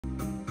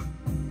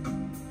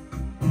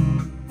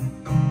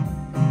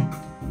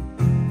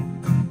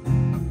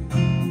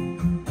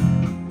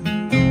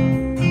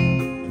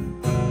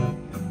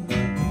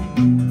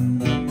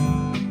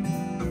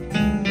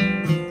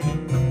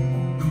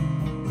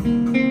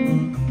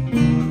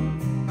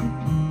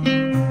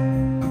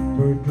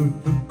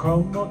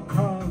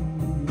komma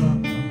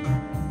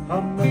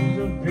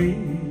hamnade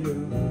via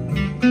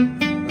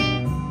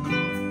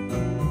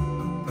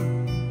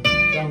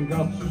Som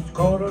gatsus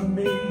kora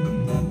mi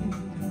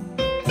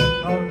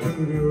Har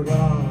du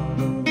rara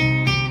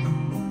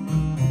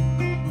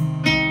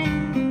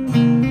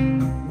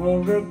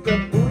Morete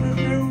pure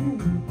du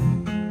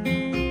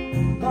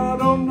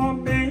Madonna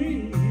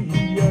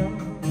mia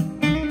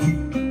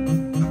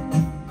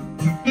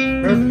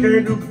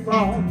Perché tu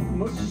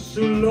fammi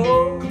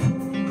solo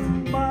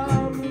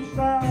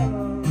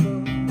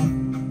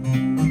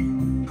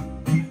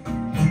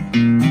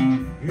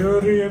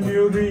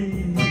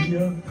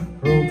Mioria,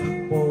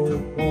 troppo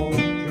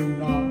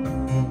fortunata.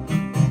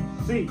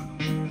 Sì.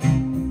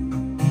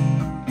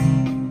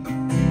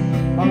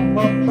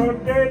 Mamma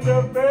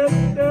perdete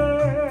vede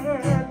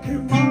che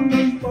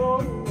mamma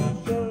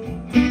sposa.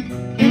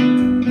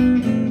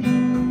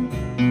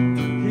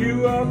 Più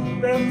a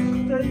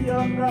festa e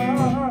a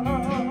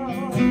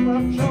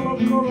facciamo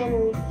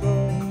colorosa.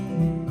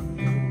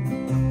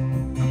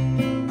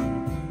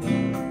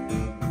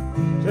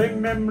 Se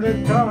mi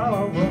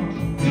mretava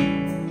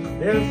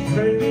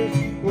esse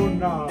por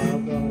nada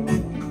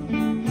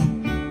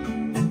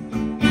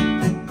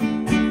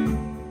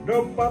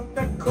no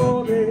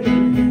patecore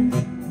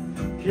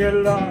que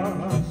la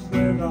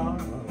será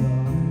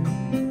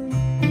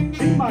C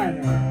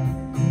minor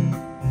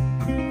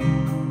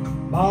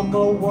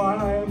Mama,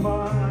 why am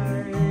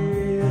I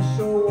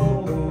so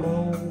all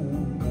alone?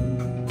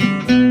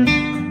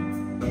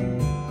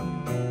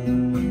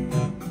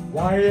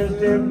 Why is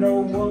there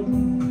no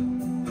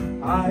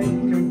one I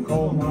can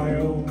call my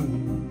own?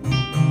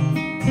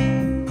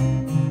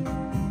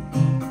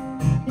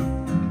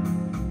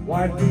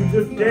 Why do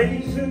the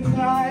days and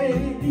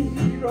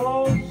nights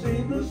all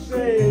seem the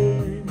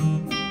same?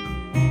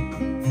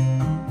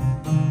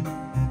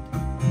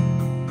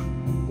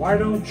 Why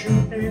don't you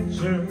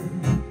answer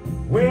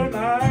when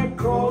I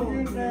call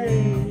your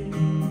name?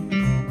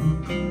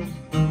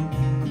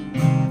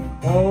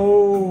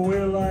 Oh,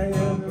 will I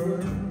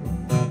ever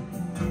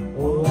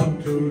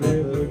want to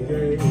live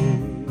again?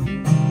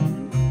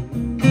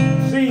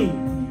 See,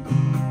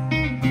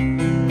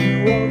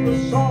 you are the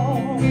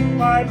song,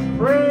 my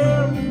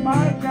friend,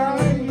 my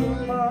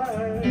guiding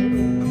light.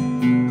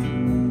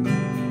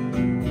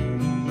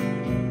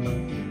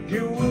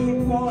 You were the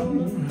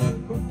one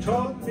who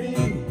taught me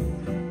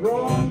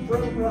wrong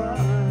from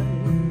right.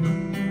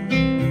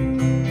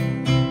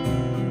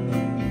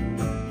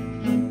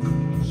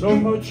 So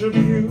much of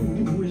you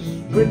is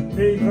with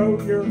me though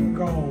you're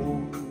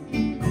gone.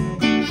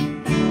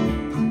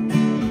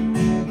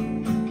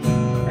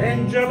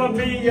 Angela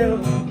mia,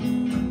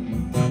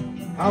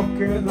 how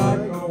can I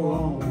go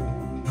on?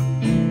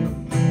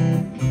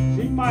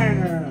 C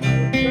minor,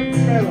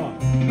 Triptych.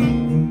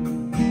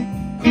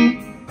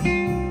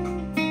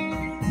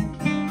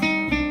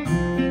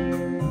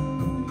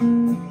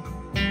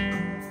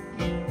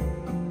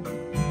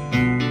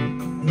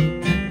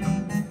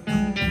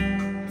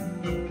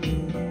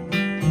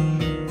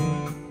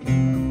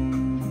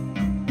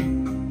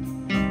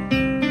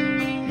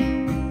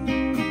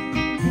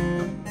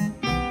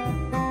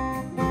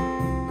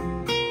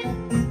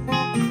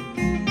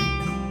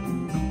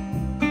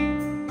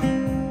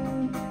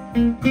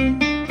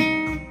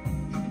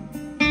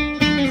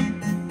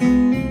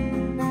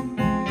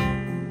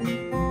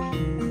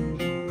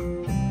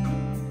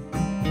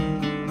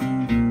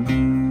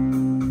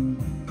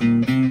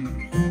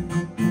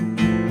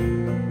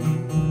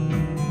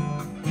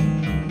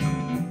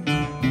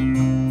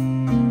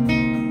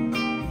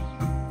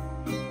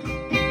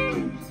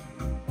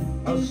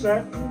 A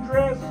satin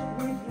dress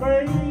with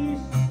lace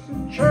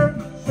and church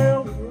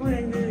bells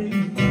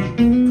ringing.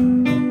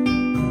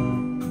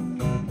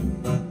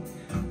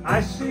 I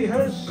see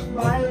her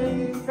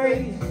smiling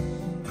face,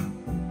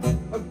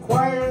 a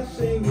choir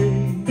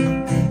singing.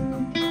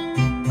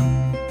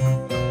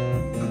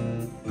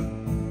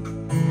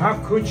 How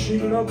could she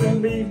love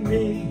and leave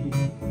me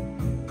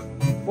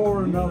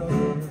for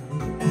another?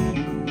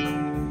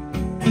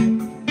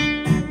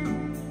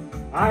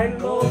 I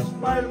lost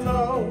my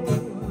love